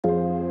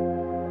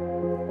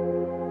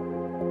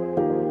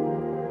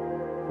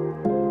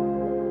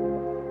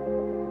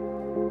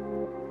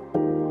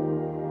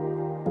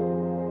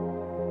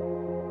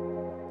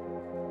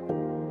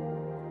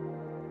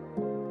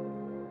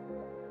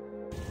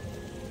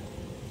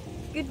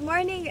Good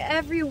morning,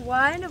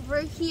 everyone.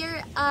 We're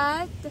here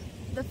at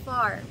the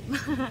farm.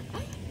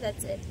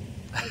 That's it.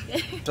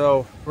 Okay.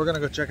 So we're gonna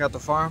go check out the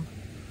farm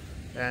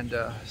and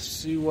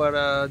see what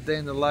a day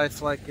in the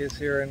life like is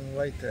here in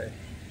Leyte,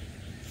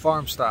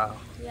 farm style.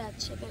 Yeah,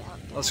 check it out,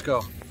 guys. Let's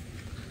go.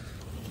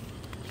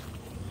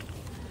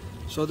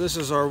 So this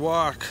is our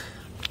walk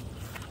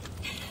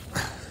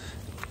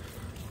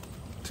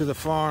to the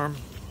farm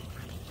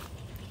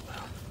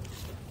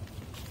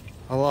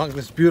along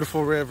this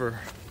beautiful river.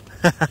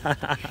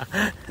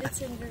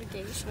 It's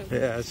irrigation.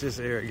 Yeah, it's just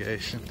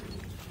irrigation.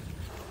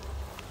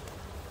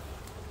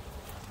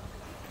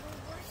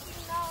 We're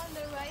working now on the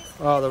rice field.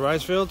 Oh, the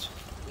rice fields?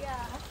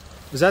 Yeah.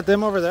 Is that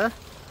them over there? Be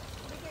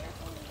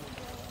careful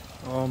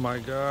with the- Oh my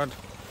God.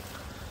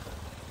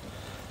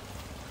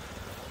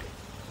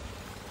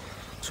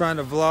 Trying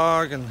to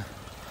vlog and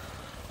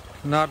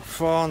not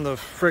fall in the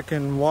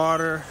freaking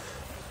water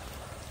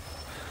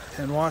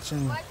and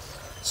watching Watch.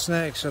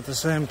 snakes at the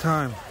same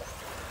time.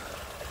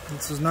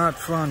 This is not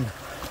fun.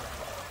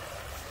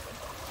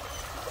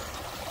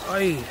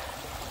 Ay.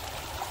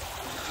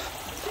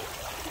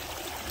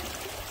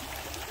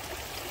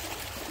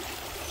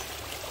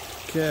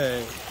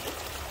 Okay.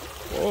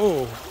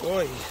 Oh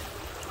boy.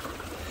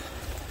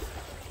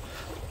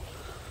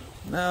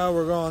 Now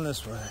we're going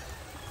this way.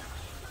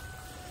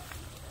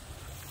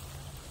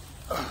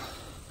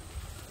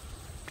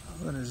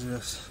 What is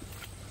this?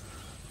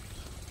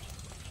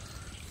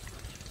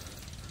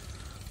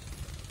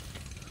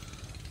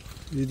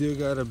 You do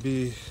gotta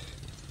be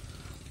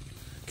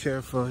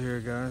careful here,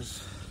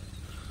 guys.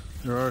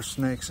 There are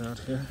snakes out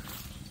here.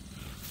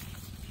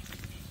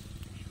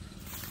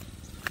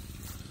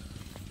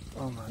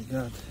 Oh my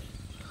God.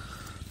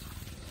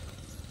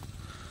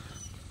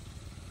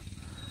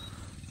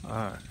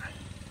 Alright,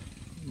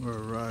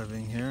 we're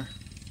arriving here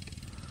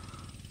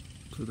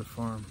to the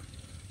farm.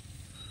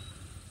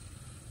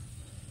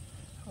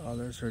 Oh,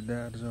 there's her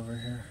dad's over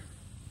here.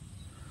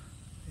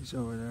 He's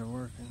over there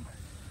working.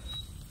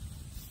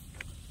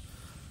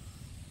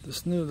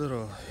 This new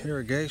little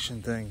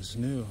irrigation thing's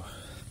new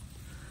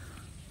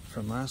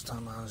from last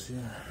time I was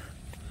here.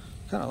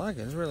 Kind of like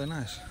it. It's really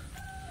nice.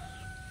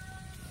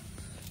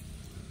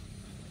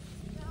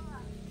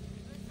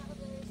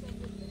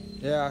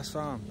 Yeah, I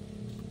saw him.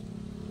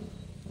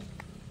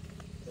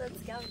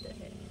 Let's count it.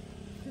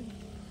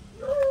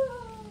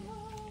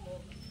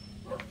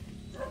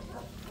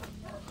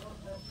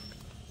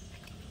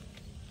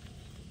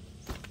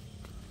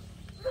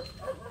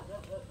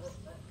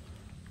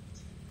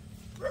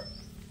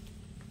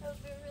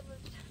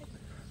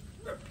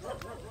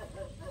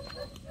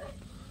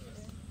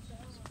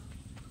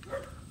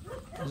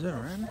 Is it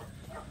raining?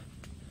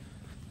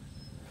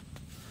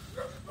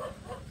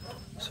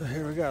 So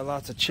here we got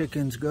lots of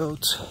chickens,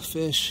 goats,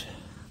 fish.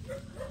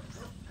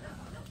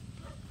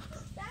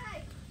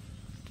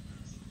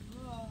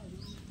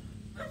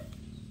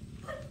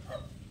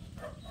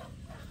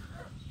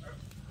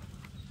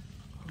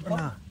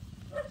 Yeah.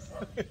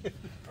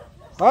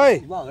 Hi.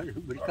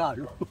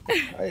 Obrigado.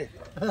 Hi.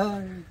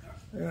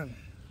 Yeah.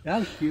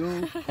 Thank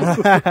you.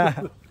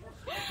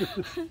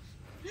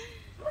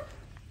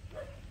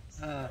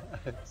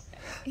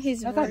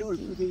 He's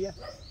working.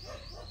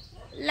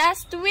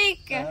 Last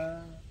week.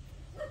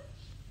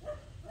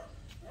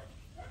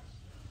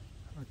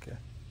 Okay.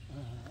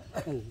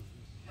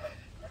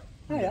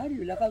 Ay,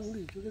 ari la ka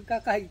uli,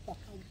 kakahi pa.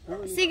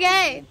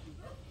 Sige.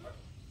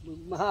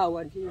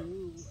 Mahawan si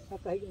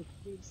kakahi.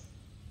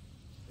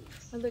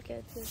 Oh, look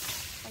at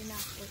this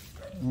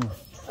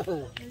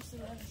pineapple. There's a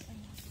lot of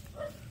pineapple.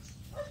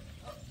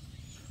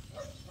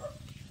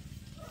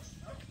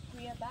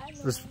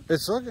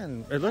 It's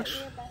looking, it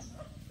looks,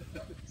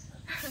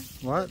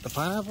 what? The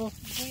pineapple?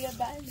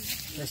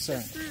 Guyabano. Yes, sir.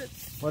 Fruit.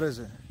 What is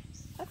it?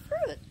 A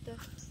fruit.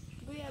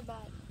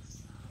 Guyabano.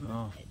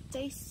 Oh. It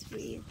tastes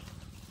sweet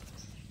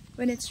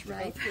when it's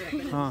ripe.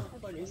 Huh.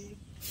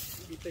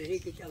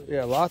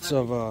 Yeah, lots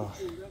of, Yeah,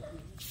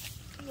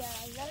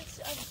 lots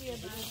of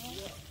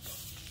guyabano.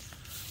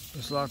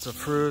 there's lots of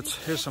fruits.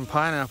 Here's some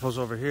pineapples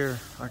over here.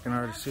 I can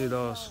already see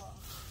those.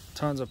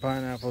 Tons of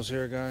pineapples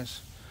here,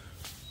 guys.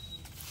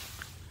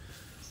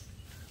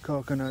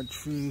 Coconut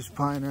trees,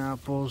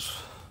 pineapples.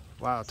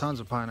 Wow, tons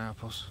of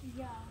pineapples.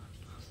 Yeah.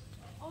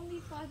 Only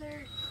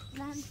father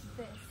plants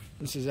this.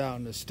 This is out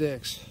in the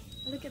sticks.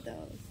 Look at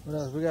those. What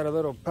else? We got a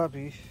little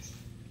puppy.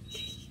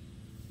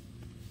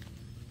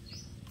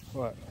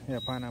 What? Yeah,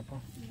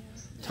 pineapple. Yeah.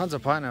 Tons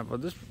of pineapple.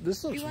 This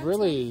looks want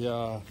really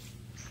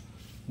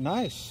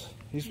nice.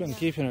 He's been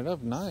keeping it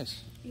up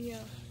nice.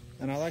 Yeah.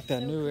 And I like that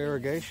So new cool.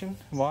 irrigation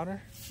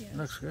water. Yeah. It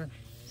looks good.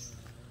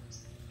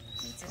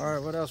 It's All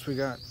right, what else we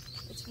got?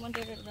 It's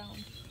wandered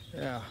around.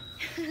 Yeah.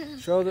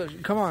 Show the.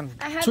 Come on.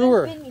 I haven't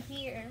Tour. been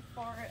here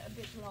for a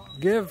bit long.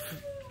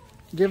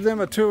 Give them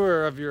a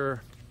tour of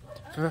your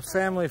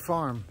family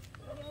farm.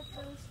 We have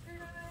those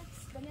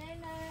fruits,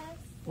 bananas.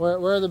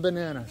 Where are the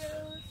bananas?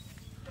 Mangoes.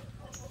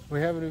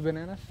 We have any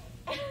bananas?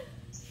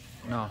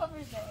 No.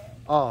 Over there.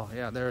 Oh,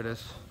 yeah, there it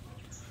is.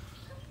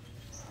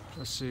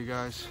 Let's see,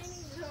 guys.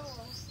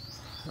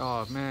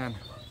 Oh, man.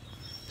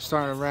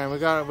 Starting to rain.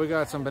 We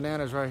got some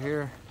bananas right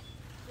here.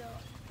 So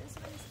this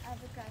one is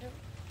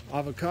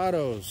avocado.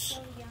 Avocados.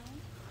 So young.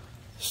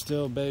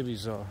 Still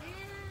babies though.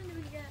 And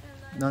we got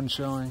a lot None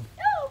showing.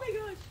 Oh my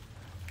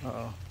gosh!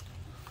 Uh-oh.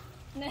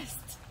 Nest.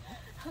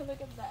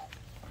 Look at that.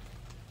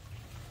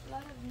 A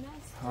lot of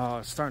nests. Oh,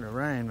 it's starting to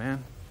rain,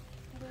 man.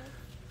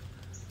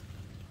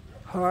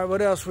 All right,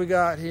 what else we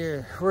got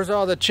here? Where's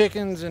all the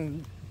chickens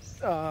and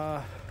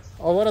oh,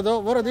 what are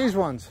those? What are these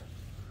ones?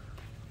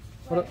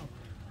 What are,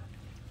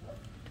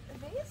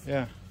 These?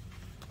 yeah.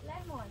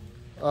 Lemon.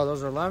 Oh,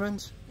 those are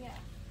lemons? Yeah.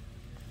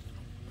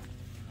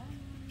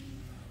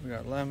 We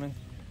got lemon.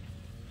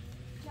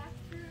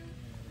 Jackfruit.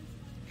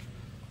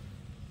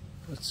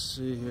 Let's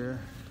see here.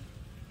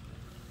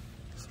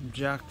 Some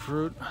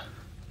jackfruit.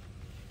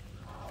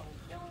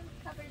 Don't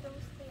cover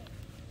those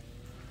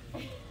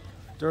things.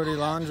 Dirty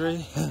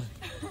laundry.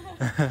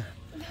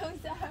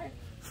 Those are.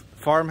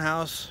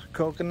 Farmhouse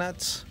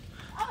coconuts.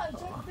 Oh,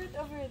 jackfruit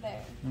over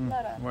there.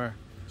 Where?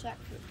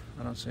 Jackfruit.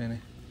 I don't see any.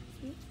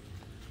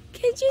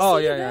 Can't you Oh,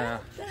 see yeah,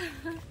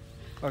 that?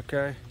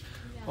 Okay.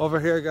 Over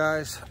here,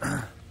 guys,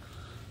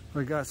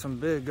 we got some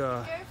big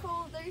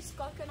Careful, there's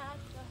coconut.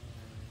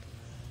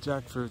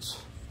 jackfruits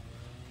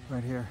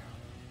right here.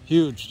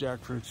 Huge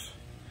jackfruits.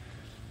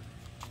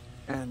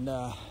 And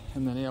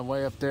then yeah,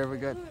 way up there we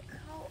got Look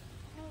how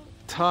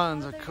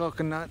tons of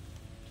coconut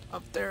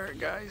up there,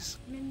 guys.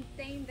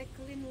 maintain the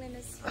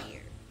cleanliness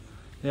here.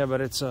 Yeah,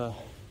 but it's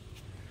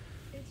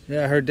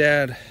yeah, her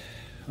dad.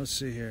 Let's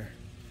see here.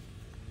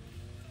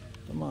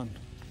 Come on.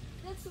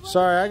 That's why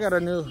Sorry, I he got a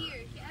lives new.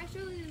 Here. He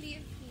actually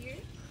lives here.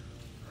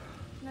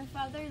 My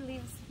father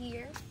lives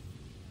here.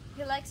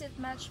 He likes it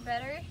much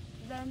better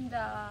than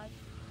the,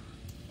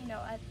 you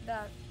know,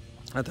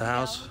 At the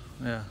house.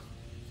 Yeah.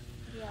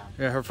 yeah.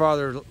 Yeah, her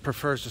father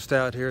prefers to stay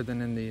out here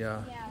than in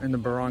the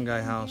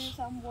barangay house.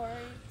 Some words.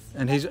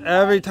 And he's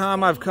every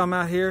time I've come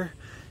out here,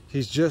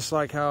 he's just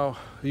like how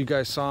you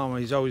guys saw him.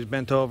 He's always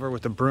bent over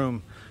with a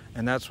broom,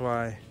 and that's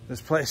why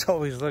this place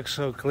always looks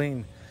so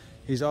clean.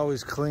 He's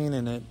always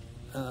cleaning it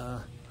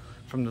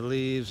from the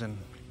leaves and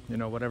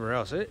whatever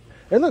else. It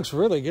looks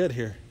really good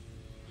here.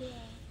 Yeah.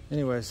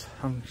 Anyways,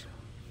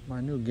 my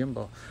new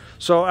gimbal.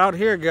 So out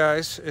here,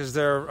 guys, is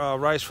their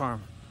rice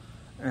farm,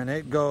 and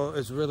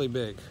it's really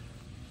big.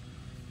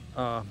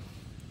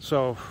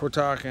 So we're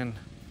talking,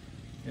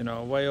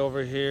 way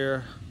over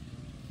here,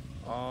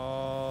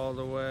 all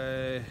the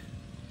way,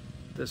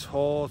 this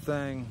whole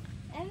thing.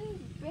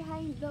 And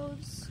behind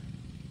those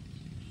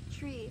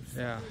trees.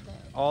 Yeah, over there.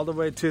 all the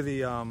way to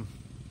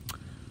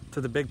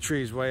the big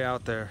trees way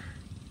out there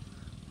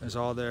is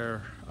all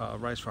their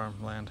rice farm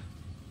land.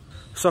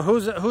 So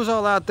who's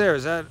all out there?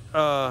 Is that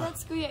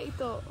That's Kuya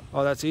Ito.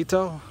 oh, that's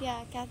Ito?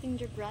 Yeah, cutting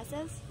the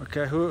grasses.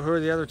 Okay, who are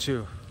the other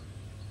two?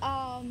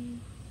 Not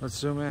Let's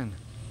zoom in.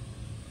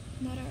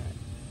 a,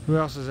 Who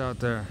else is out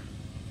there?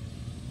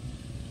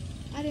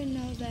 I don't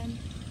know them.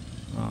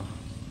 Oh,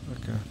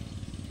 okay.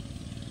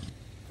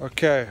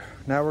 Okay,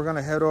 now we're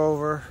gonna head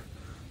over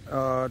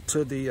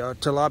to the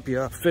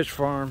tilapia fish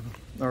farm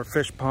or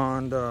fish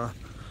pond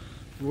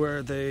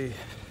where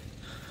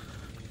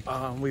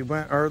we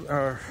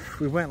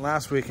went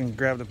last week and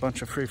grabbed a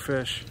bunch of free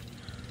fish,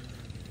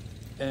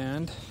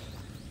 and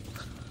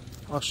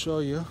I'll show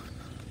you,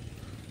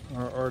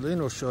 or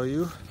Arlene will show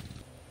you.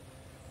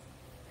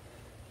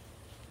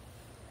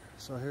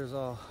 So here's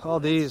all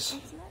these.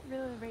 It's not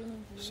really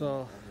raining here.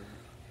 So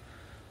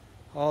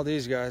all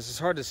these guys, it's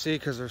hard to see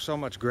because there's so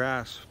much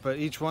grass, but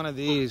each one of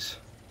these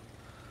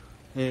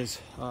is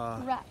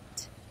Rat.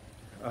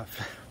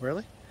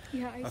 really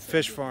Yeah, a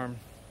fish farm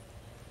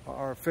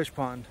or a fish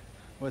pond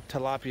with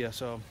tilapia.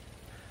 So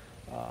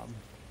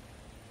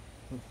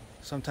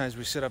sometimes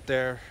we sit up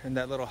there in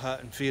that little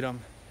hut and feed them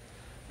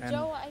and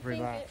Joe, I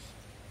relax. think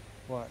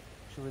What?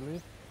 Should we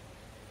leave?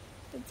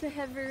 it's a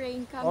heavy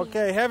rain coming.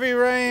 Okay, heavy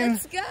rain.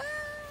 Let's go.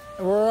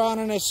 We're on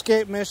an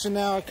escape mission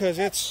now because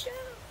it's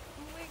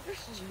Oh my gosh,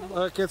 Joe.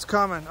 look, it's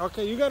coming.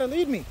 Okay, you gotta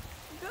lead me.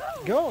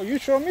 Go. Go, you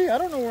show me. I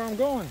don't know where I'm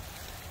going.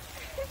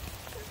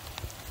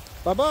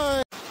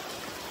 Bye-bye.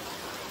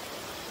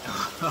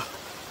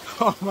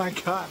 Oh my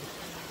God.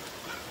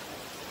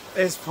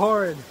 It's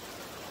pouring.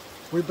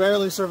 We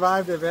barely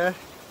survived it, man.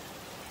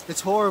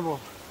 It's horrible.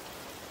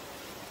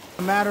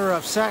 A matter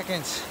of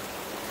seconds,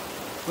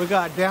 we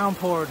got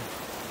downpoured.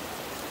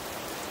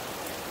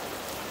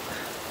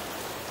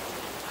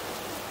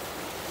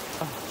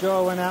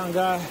 Joe went out and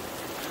got.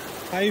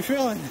 How you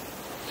feeling?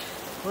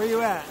 Where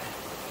you at?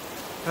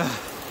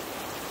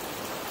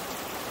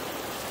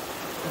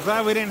 I'm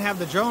glad we didn't have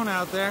the drone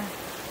out there.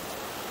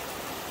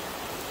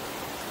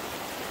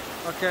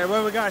 Okay, what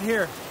do we got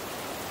here?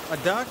 A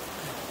duck?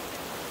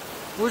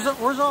 Where's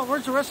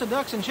the rest of the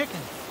ducks and chicken?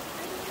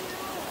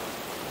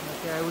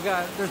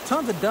 Okay, there's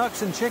tons of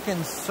ducks and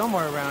chickens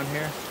somewhere around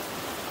here.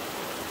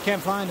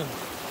 Can't find them.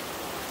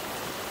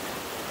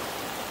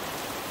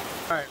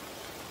 All right.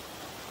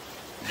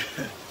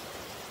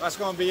 That's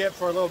going to be it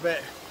for a little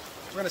bit.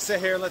 We're going to sit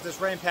here and let this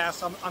rain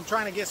pass. I'm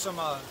trying to get some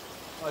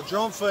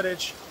drone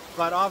footage,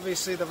 but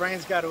obviously the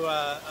rain's got to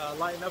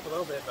lighten up a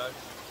little bit. But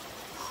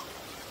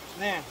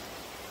Man,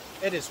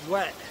 it is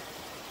wet.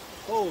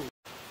 Oh.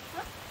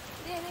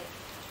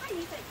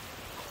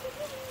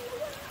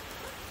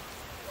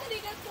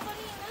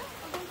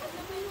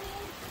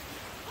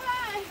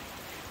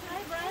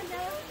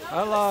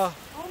 Hello.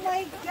 Oh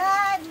my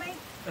God!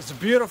 It's a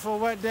beautiful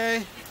wet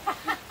day.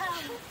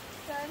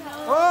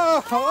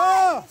 Oh!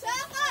 Oh!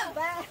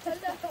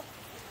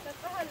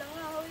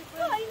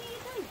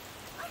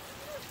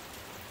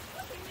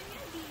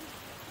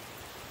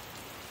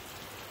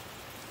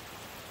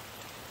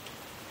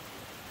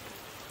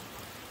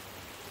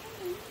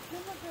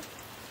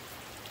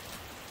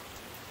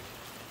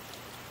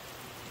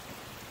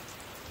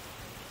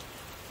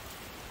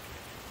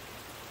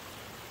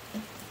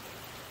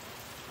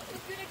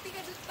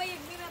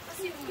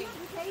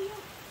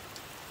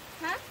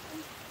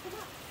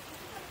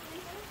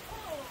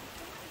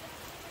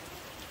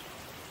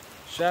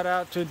 Shout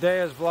out to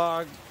Daya's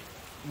vlog,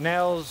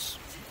 Nails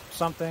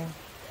something.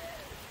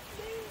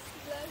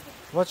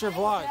 What's your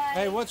vlog?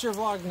 Hey, what's your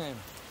vlog name?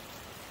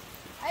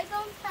 I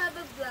don't have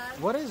a vlog.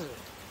 What is it?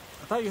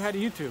 I thought you had a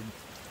YouTube.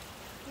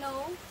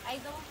 No, I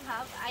don't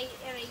have. I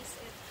erase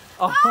it.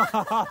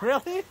 Oh,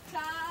 really?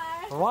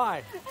 Char.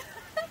 Why?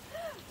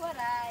 What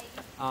I?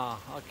 Ah,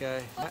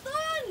 okay.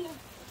 Patol!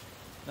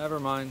 Never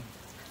mind.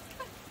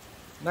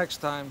 Next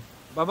time.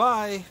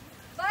 Bye-bye.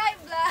 Bye,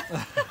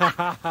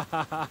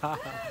 vlog.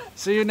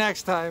 See you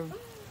next time.